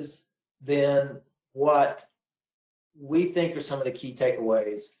summarizes then what we think are some of the key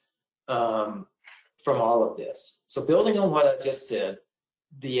takeaways from all of this. So building on what I just said,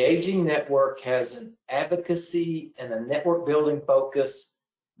 the Aging Network has an advocacy and a network building focus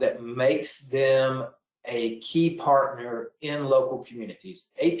that makes them a key partner in local communities.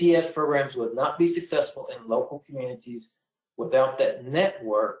 APS programs would not be successful in local communities without that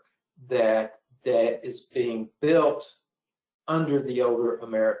network that is being built under the Older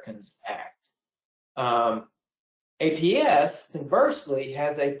Americans Act. APS, conversely,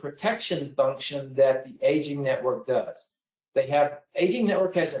 has a protection function that the Aging Network does. Aging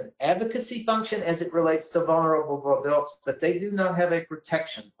Network has an advocacy function as it relates to vulnerable adults, but they do not have a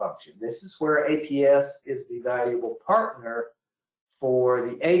protection function. This is where APS is the valuable partner for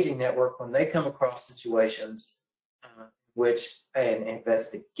the Aging Network when they come across situations which an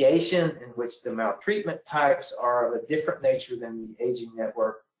investigation in which the maltreatment types are of a different nature than the Aging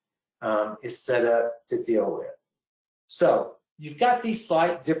Network is set up to deal with. So you've got these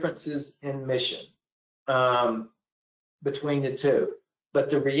slight differences in mission between the two. But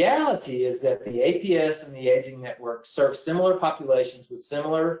the reality is that the APS and the Aging Network serve similar populations with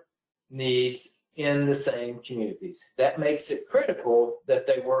similar needs in the same communities. That makes it critical that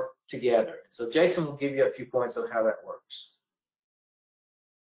they work together. So Jason will give you a few points on how that works.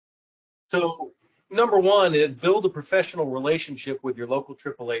 So number one is build a professional relationship with your local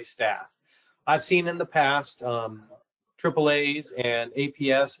AAA staff. I've seen in the past AAAs and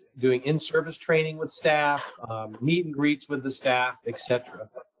APS doing in-service training with staff, meet and greets with the staff, etc.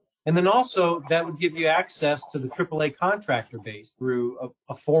 And then also that would give you access to the AAA contractor base through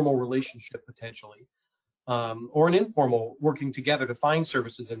a formal relationship potentially, or an informal working together to find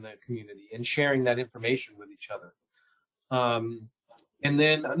services in the community and sharing that information with each other. And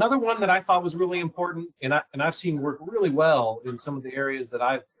then another one that I thought was really important, and I've seen work really well in some of the areas that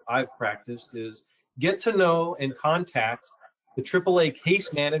I've practiced, is get to know and contact the AAA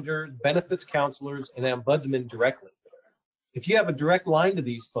case managers, benefits counselors, and ombudsman directly. If you have a direct line to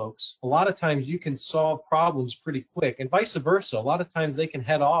these folks, a lot of times you can solve problems pretty quick, and vice versa. A lot of times they can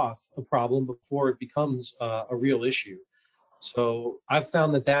head off a problem before it becomes a real issue. So I've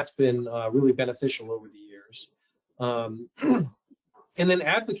found that that's been really beneficial over the years. And then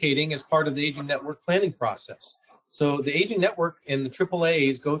advocating as part of the aging network planning process. So the aging network and the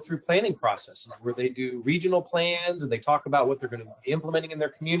AAAs go through planning processes where they do regional plans and they talk about what they're going to be implementing in their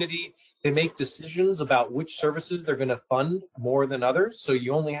community. They make decisions about which services they're going to fund more than others. So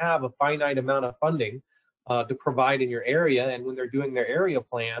you only have a finite amount of funding to provide in your area. And when they're doing their area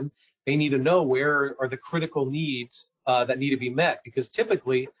plan, they need to know where are the critical needs that need to be met, because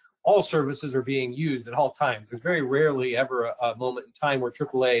typically all services are being used at all times. There's very rarely ever a moment in time where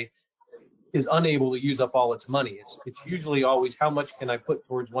AAA is unable to use up all its money. It's usually always how much can I put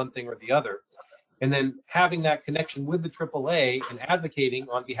towards one thing or the other. And then having that connection with the AAA and advocating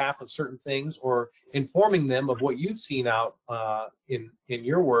on behalf of certain things or informing them of what you've seen out in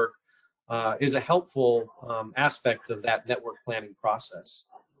your work is a helpful aspect of that network planning process.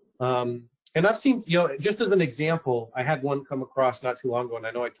 And I've seen, just as an example, I had one come across not too long ago, and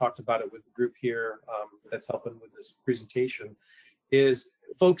I know I talked about it with the group here that's helping with this presentation, is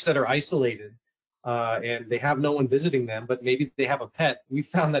folks that are isolated and they have no one visiting them, but maybe they have a pet. We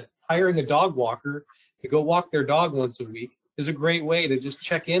found that hiring a dog walker to go walk their dog once a week is a great way to just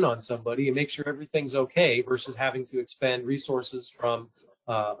check in on somebody and make sure everything's okay versus having to expend resources from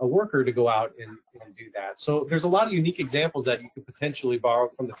a worker to go out and do that. So there's a lot of unique examples that you could potentially borrow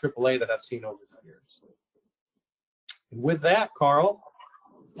from the AAA that I've seen over the years. And with that, Karl.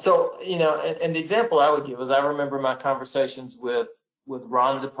 So, and the example I would give is I remember my conversations with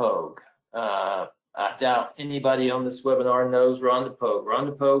Ron DePogue. I doubt anybody on this webinar knows Ron DePogue.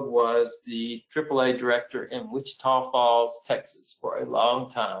 Ron DePogue was the AAA director in Wichita Falls, Texas for a long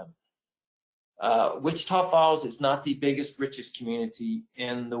time. Wichita Falls is not the biggest, richest community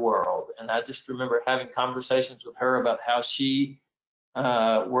in the world. And I just remember having conversations with her about how she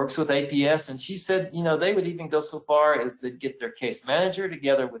works with APS. And she said, they would even go so far as they'd get their case manager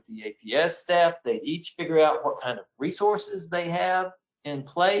together with the APS staff. They'd each figure out what kind of resources they have in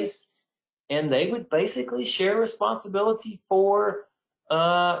place. And they would basically share responsibility for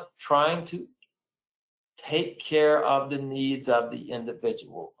trying to take care of the needs of the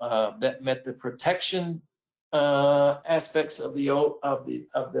individual that met the protection aspects of the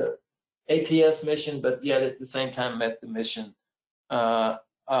APS mission, but yet at the same time met the mission of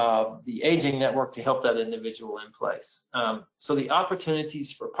the aging network to help that individual in place. So the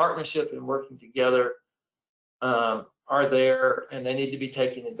opportunities for partnership and working together are there, and they need to be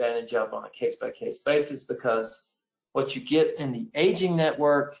taken advantage of on a case-by-case basis, because what you get in the aging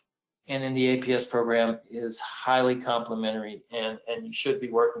network and in the APS program is highly complementary, and you should be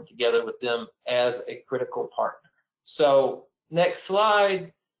working together with them as a critical partner. So next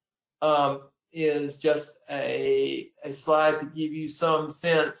slide is just a slide to give you some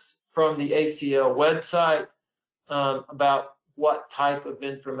sense from the ACL website about what type of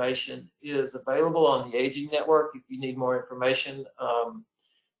information is available on the aging network. If you need more information,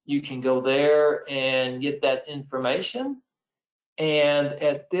 you can go there and get that information. And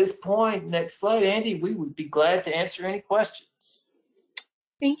at this point, next slide, Andy, we would be glad to answer any questions.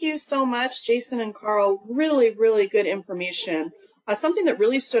 Thank you so much, Jason and Karl. Really, really good information. Something that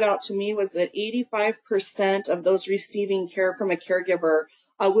really stood out to me was that 85% of those receiving care from a caregiver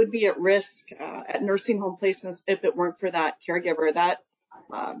would be at risk at nursing home placements if it weren't for that caregiver. That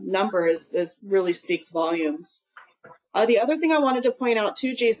number is really speaks volumes. The other thing I wanted to point out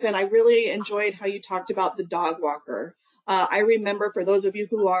too, Jason, I really enjoyed how you talked about the dog walker. I remember, for those of you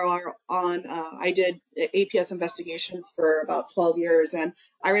who are on, I did APS investigations for about 12 years, and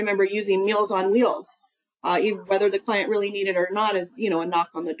I remember using Meals on Wheels, whether the client really needed it or not, is a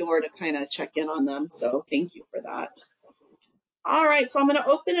knock on the door to kind of check in on them. So thank you for that. All right, so I'm going to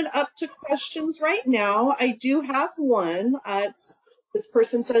open it up to questions right now. I do have one. This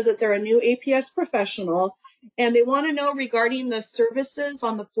person says that they're a new APS professional, and they want to know regarding the services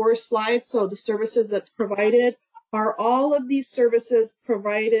on the 4 slides. So the services that's provided. Are all of these services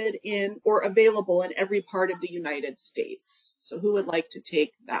provided in or available in every part of the United States? So who would like to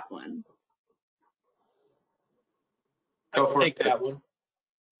take that one? I can take that one.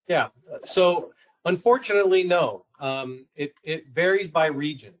 Yeah, so unfortunately, no. It varies by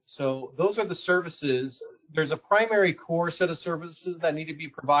region. So those are the services. There's a primary core set of services that need to be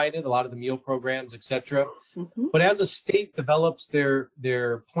provided, a lot of the meal programs, et cetera. Mm-hmm. But as a state develops their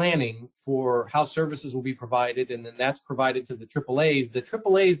planning for how services will be provided, and then that's provided to the AAAs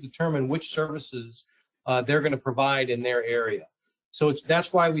determine which services they're going to provide in their area. So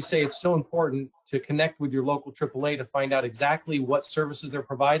that's why we say it's so important to connect with your local AAA to find out exactly what services they're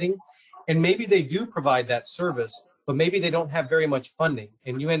providing. And maybe they do provide that service, but maybe they don't have very much funding,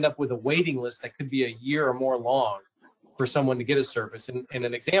 and you end up with a waiting list that could be a year or more long for someone to get a service. And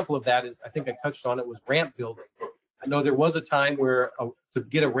an example of that is, I think I touched on it, was ramp building. I know there was a time where to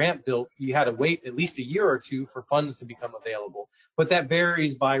get a ramp built, you had to wait at least a year or two for funds to become available, but that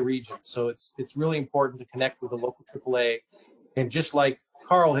varies by region. So it's really important to connect with the local AAA. And just like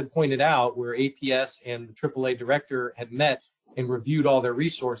Karl had pointed out, where APS and the AAA director had met and reviewed all their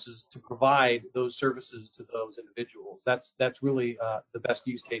resources to provide those services to those individuals. That's really the best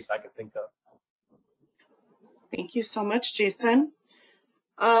use case I could think of. Thank you so much, Jason.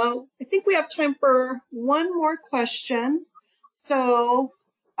 I think we have time for one more question. So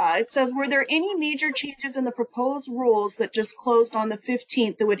it says, were there any major changes in the proposed rules that just closed on the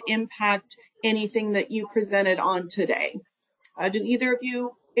 15th that would impact anything that you presented on today? Did either of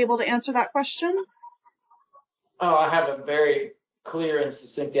you able to answer that question? Oh, I have a very clear and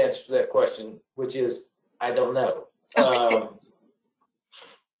succinct answer to that question, which is I don't know. Okay.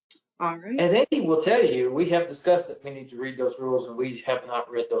 All right. As Andy will tell you, we have discussed that we need to read those rules, and we have not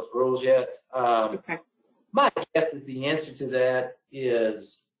read those rules yet. Okay. My guess is the answer to that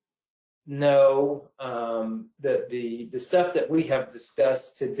is no. The stuff that we have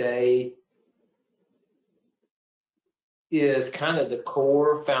discussed today is kind of the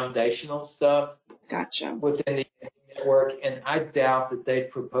core foundational stuff. Gotcha. Within the network, and I doubt that they've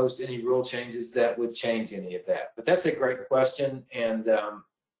proposed any rule changes that would change any of that. But that's a great question, and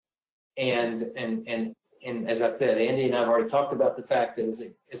as I said, Andy and I have already talked about the fact that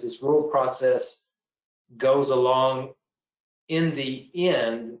as this rule process goes along, in the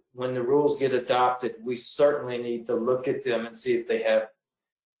end, when the rules get adopted, we certainly need to look at them and see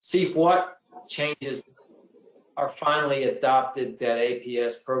what changes are finally adopted that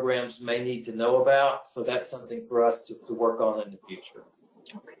APS programs may need to know about. So that's something for us to work on in the future.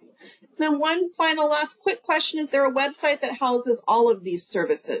 Okay. Then one final last quick question. Is there a website that houses all of these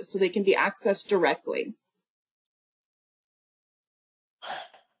services so they can be accessed directly?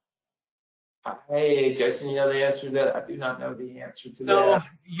 Hey, Jason, you know the answer to that? I do not know the answer to No, that.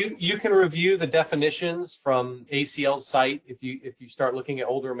 you can review the definitions from ACL's site. If you start looking at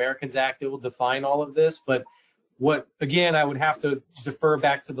Older Americans Act, it will define all of this. But again, I would have to defer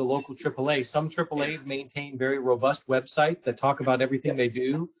back to the local AAA. Some AAAs maintain very robust websites that talk about everything they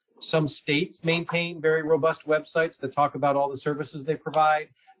do. Some states maintain very robust websites that talk about all the services they provide.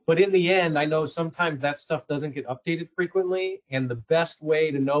 But in the end, I know sometimes that stuff doesn't get updated frequently. And the best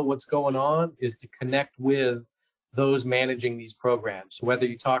way to know what's going on is to connect with those managing these programs. So whether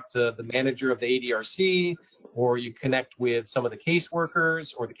you talk to the manager of the ADRC, or you connect with some of the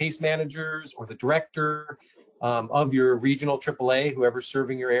caseworkers or the case managers or the director of your regional AAA, whoever's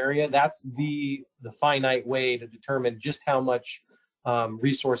serving your area, that's the finite way to determine just how much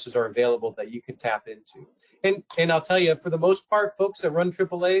resources are available that you can tap into. And I'll tell you, for the most part, folks that run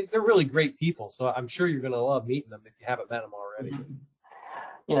AAAs, they're really great people. So I'm sure you're going to love meeting them if you haven't met them already.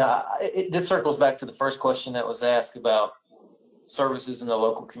 You know, this circles back to the first question that was asked about services in the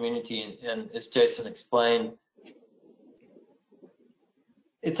local community. And as Jason explained,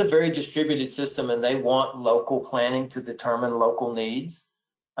 it's a very distributed system, and they want local planning to determine local needs.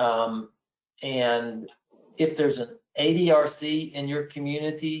 And if there's an ADRC in your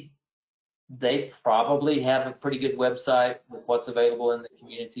community, they probably have a pretty good website with what's available in the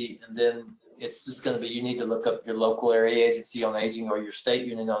community. And then it's just going to be, you need to look up your local area agency on aging or your state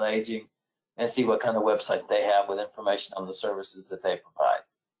unit on aging and see what kind of website they have with information on the services that they provide.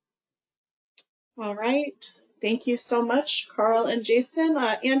 All right. Thank you so much, Karl and Jason.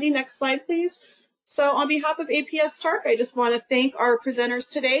 Andy, next slide, please. So on behalf of APS TARC, I just want to thank our presenters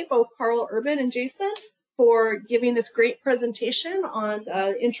today, both Karl Urban and Jason, for giving this great presentation on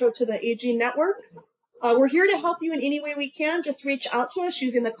Intro to the Aging Network. We're here to help you in any way we can. Just reach out to us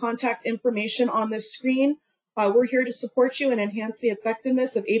using the contact information on this screen. We're here to support you and enhance the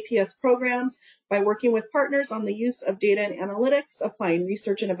effectiveness of APS programs by working with partners on the use of data and analytics, applying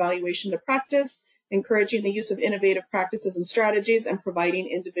research and evaluation to practice, encouraging the use of innovative practices and strategies, and providing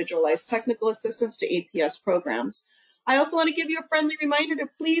individualized technical assistance to APS programs. I also want to give you a friendly reminder to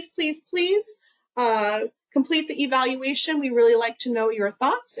please complete the evaluation. We really like to know your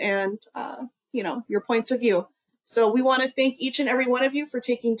thoughts and your points of view. So we want to thank each and every one of you for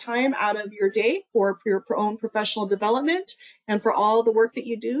taking time out of your day for your own professional development and for all the work that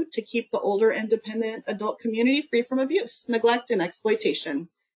you do to keep the older and dependent adult community free from abuse, neglect, and exploitation.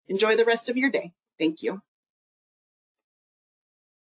 Enjoy the rest of your day. Thank you.